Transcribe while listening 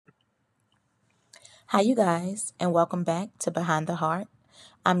Hi, you guys, and welcome back to Behind the Heart.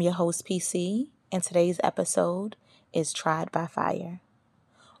 I'm your host, PC, and today's episode is Tried by Fire.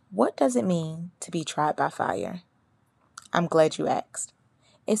 What does it mean to be tried by fire? I'm glad you asked.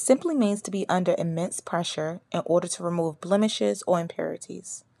 It simply means to be under immense pressure in order to remove blemishes or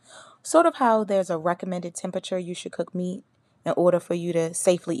impurities. Sort of how there's a recommended temperature you should cook meat in order for you to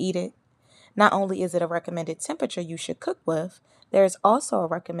safely eat it. Not only is it a recommended temperature you should cook with, there is also a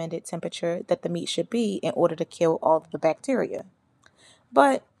recommended temperature that the meat should be in order to kill all of the bacteria.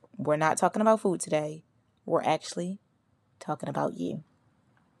 But we're not talking about food today. We're actually talking about you.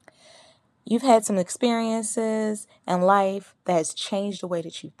 You've had some experiences in life that has changed the way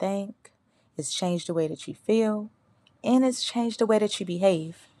that you think, it's changed the way that you feel, and it's changed the way that you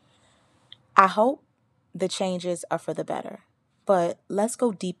behave. I hope the changes are for the better. But let's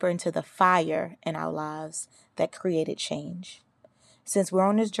go deeper into the fire in our lives that created change. Since we're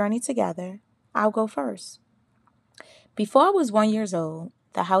on this journey together, I'll go first. Before I was 1 year old,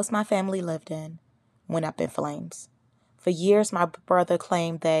 the house my family lived in went up in flames. For years, my brother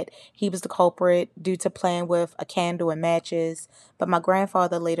claimed that he was the culprit due to playing with a candle and matches, but my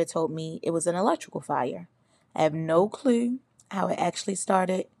grandfather later told me it was an electrical fire. I have no clue how it actually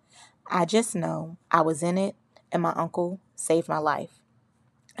started. I just know I was in it and my uncle saved my life.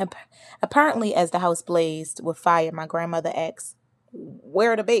 Ap- Apparently, as the house blazed with fire, my grandmother asked,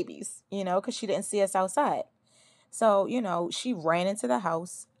 "Where are the babies?" Because she didn't see us outside. So, she ran into the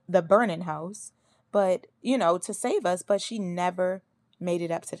house, the burning house, but, to save us, but she never made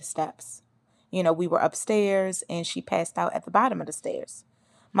it up to the steps. We were upstairs and she passed out at the bottom of the stairs.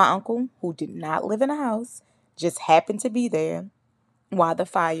 My uncle, who did not live in the house, just happened to be there while the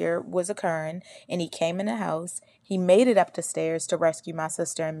fire was occurring, and he came in the house. He made it up the stairs to rescue my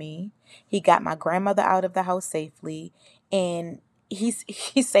sister and me. He got my grandmother out of the house safely, and he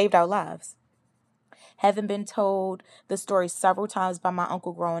saved our lives. Having been told the story several times by my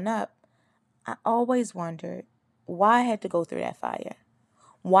uncle growing up, I always wondered why I had to go through that fire.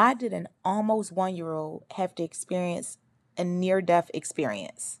 Why did an almost 1 year old have to experience a near death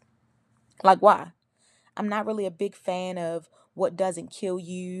experience? Like, why? I'm not really a big fan of what doesn't kill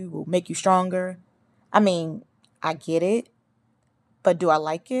you will make you stronger. I mean, I get it, but do I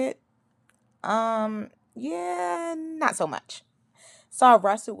like it? Yeah, not so much. So I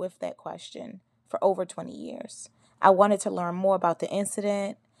wrestled with that question for over 20 years. I wanted to learn more about the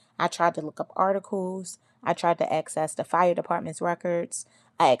incident. I tried to look up articles. I tried to access the fire department's records.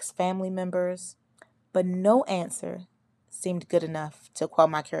 I asked family members, but no answer seemed good enough to quell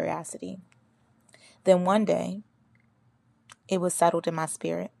my curiosity. Then one day, it was settled in my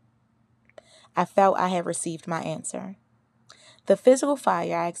spirit. I felt I had received my answer. The physical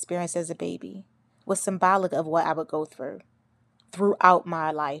fire I experienced as a baby was symbolic of what I would go through throughout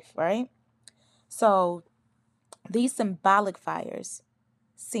my life, right? So these symbolic fires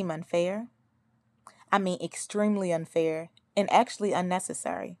seem unfair. I mean, extremely unfair and actually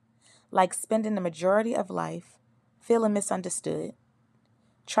unnecessary. Like spending the majority of life feeling misunderstood,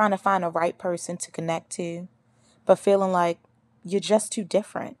 trying to find a right person to connect to, but feeling like you're just too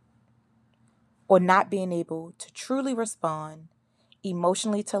different, or not being able to truly respond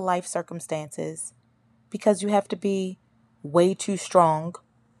emotionally to life circumstances because you have to be way too strong,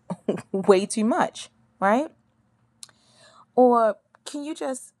 way too much, right? Or can you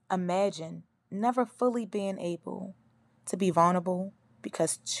just imagine never fully being able to be vulnerable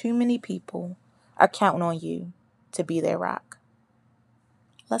because too many people are counting on you to be their rock?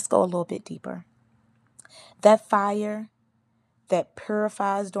 Let's go a little bit deeper. That fire that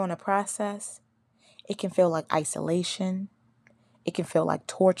purifies during the process, it can feel like isolation. It can feel like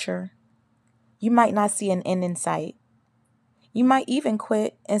torture. You might not see an end in sight. You might even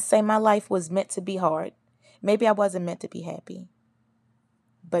quit and say, "My life was meant to be hard. Maybe I wasn't meant to be happy."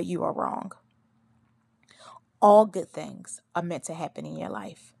 But you are wrong. All good things are meant to happen in your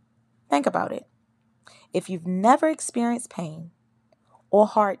life. Think about it. If you've never experienced pain or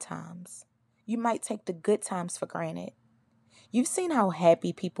hard times, you might take the good times for granted. You've seen how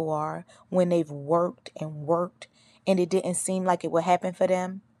happy people are when they've worked and worked and it didn't seem like it would happen for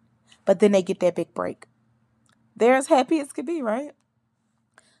them, but then they get that big break. They're as happy as could be, right?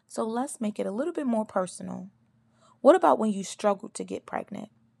 So let's make it a little bit more personal. What about when you struggled to get pregnant?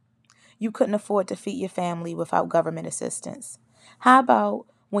 You couldn't afford to feed your family without government assistance. How about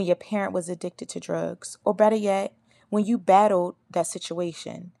when your parent was addicted to drugs? Or better yet, when you battled that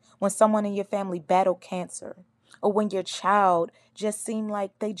situation, when someone in your family battled cancer, or when your child just seemed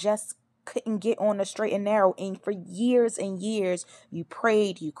like they just couldn't get on the straight and narrow, and for years and years you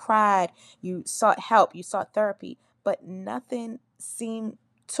prayed, you cried, you sought help, you sought therapy, but nothing seemed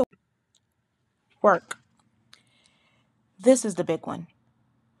to. Work. This is the big one.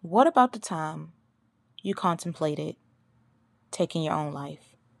 What about the time you contemplated taking your own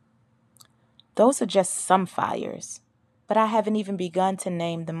life? Those are just some fires, but I haven't even begun to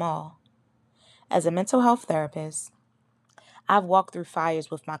name them all. As a mental health therapist, I've walked through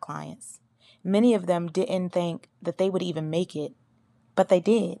fires with my clients. Many of them didn't think that they would even make it, but they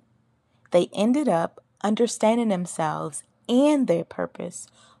did. They ended up understanding themselves and their purpose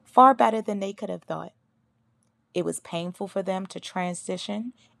far better than they could have thought. It was painful for them to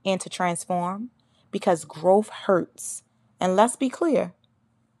transition and to transform because growth hurts. And let's be clear,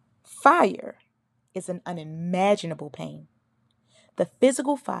 fire is an unimaginable pain. The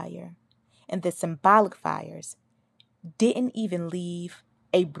physical fire and the symbolic fires didn't even leave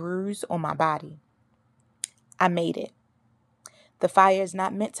a bruise on my body. I made it. The fire is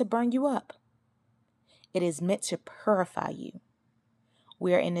not meant to burn you up. It is meant to purify you.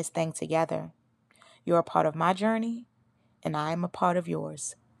 We are in this thing together. You're a part of my journey, and I am a part of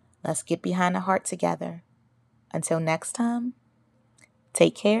yours. Let's get behind the heart together. Until next time,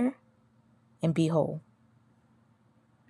 take care and be whole.